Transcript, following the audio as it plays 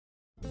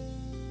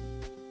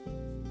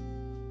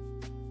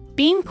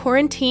Being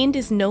quarantined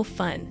is no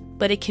fun,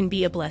 but it can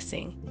be a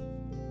blessing.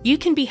 You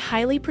can be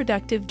highly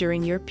productive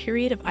during your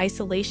period of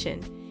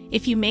isolation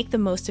if you make the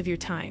most of your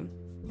time.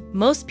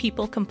 Most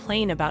people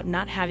complain about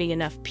not having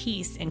enough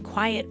peace and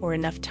quiet or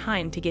enough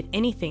time to get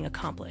anything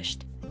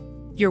accomplished.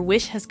 Your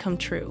wish has come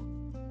true.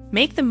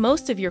 Make the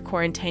most of your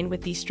quarantine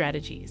with these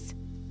strategies.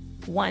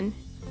 1.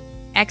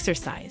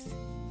 Exercise.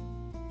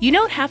 You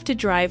don't have to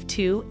drive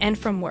to and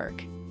from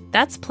work.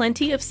 That's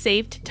plenty of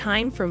saved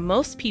time for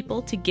most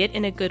people to get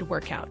in a good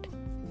workout.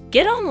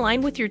 Get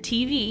online with your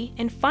TV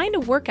and find a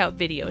workout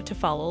video to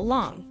follow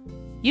along.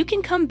 You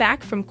can come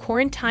back from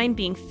quarantine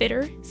being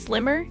fitter,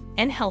 slimmer,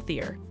 and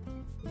healthier.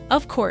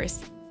 Of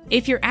course,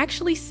 if you're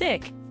actually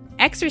sick,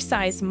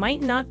 exercise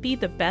might not be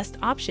the best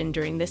option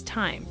during this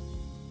time.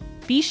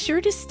 Be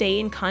sure to stay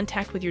in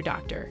contact with your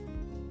doctor.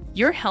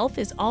 Your health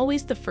is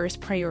always the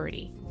first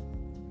priority.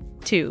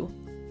 2.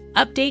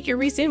 Update your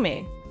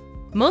resume.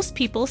 Most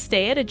people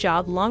stay at a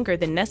job longer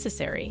than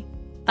necessary.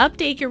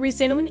 Update your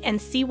resume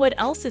and see what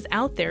else is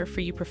out there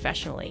for you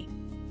professionally.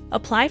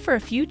 Apply for a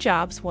few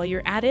jobs while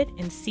you're at it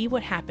and see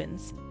what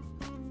happens.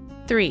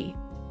 3.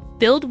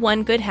 Build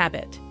one good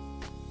habit.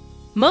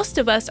 Most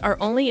of us are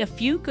only a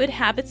few good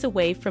habits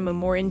away from a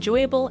more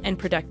enjoyable and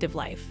productive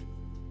life.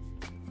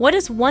 What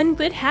is one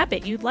good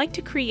habit you'd like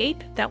to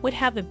create that would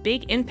have a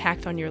big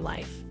impact on your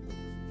life?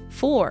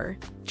 4.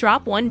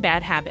 Drop one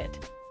bad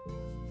habit.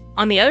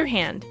 On the other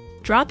hand,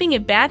 dropping a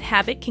bad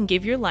habit can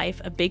give your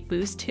life a big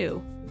boost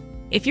too.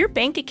 If your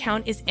bank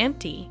account is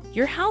empty,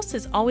 your house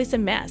is always a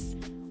mess,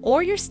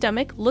 or your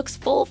stomach looks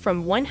full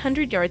from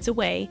 100 yards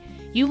away,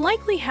 you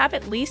likely have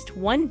at least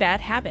one bad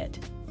habit.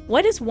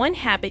 What is one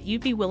habit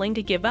you'd be willing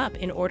to give up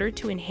in order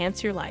to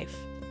enhance your life?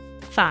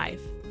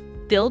 5.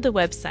 Build a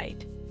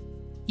website.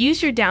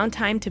 Use your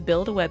downtime to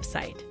build a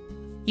website.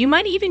 You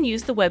might even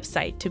use the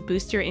website to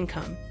boost your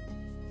income.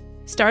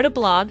 Start a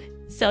blog,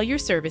 sell your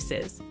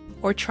services,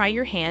 or try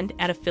your hand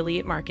at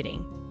affiliate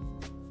marketing.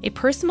 A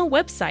personal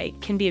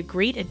website can be a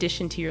great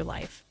addition to your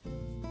life.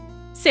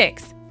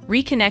 6.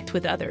 Reconnect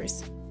with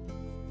others.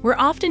 We're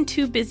often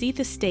too busy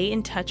to stay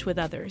in touch with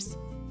others.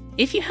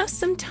 If you have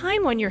some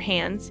time on your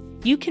hands,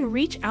 you can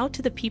reach out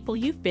to the people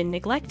you've been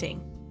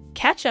neglecting.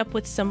 Catch up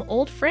with some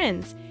old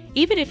friends,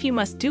 even if you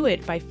must do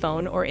it by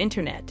phone or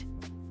internet.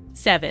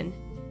 7.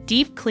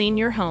 Deep clean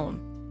your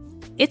home.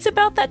 It's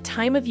about that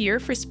time of year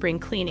for spring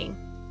cleaning.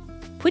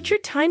 Put your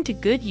time to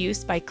good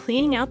use by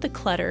cleaning out the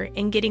clutter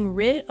and getting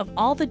rid of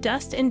all the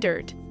dust and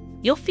dirt.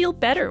 You'll feel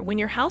better when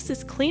your house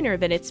is cleaner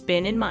than it's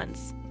been in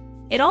months.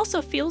 It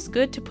also feels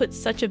good to put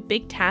such a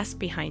big task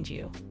behind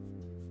you.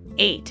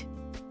 8.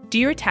 Do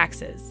your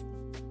taxes.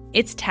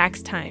 It's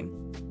tax time.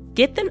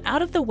 Get them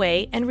out of the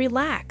way and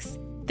relax.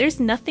 There's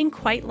nothing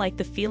quite like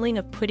the feeling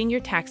of putting your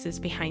taxes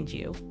behind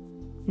you.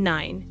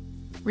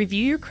 9.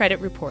 Review your credit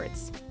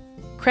reports.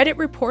 Credit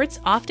reports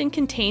often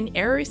contain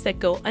errors that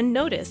go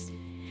unnoticed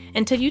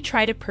until you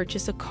try to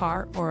purchase a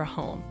car or a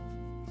home.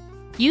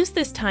 Use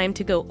this time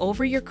to go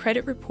over your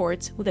credit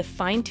reports with a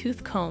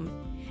fine-tooth comb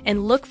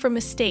and look for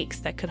mistakes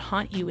that could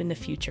haunt you in the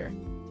future.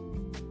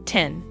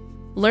 10.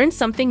 Learn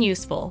something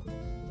useful.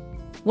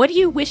 What do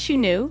you wish you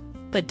knew,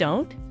 but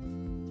don't?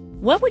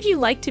 What would you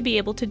like to be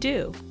able to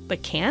do,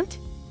 but can't?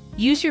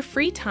 Use your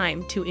free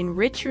time to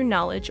enrich your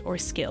knowledge or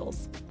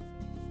skills.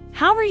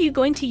 How are you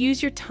going to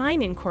use your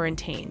time in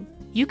quarantine?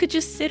 You could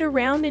just sit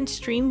around and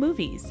stream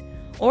movies,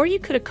 or you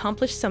could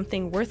accomplish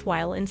something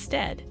worthwhile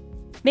instead.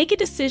 Make a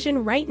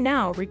decision right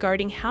now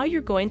regarding how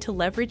you're going to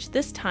leverage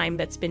this time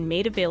that's been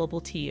made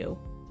available to you.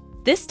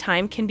 This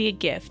time can be a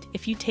gift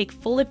if you take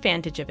full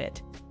advantage of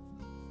it.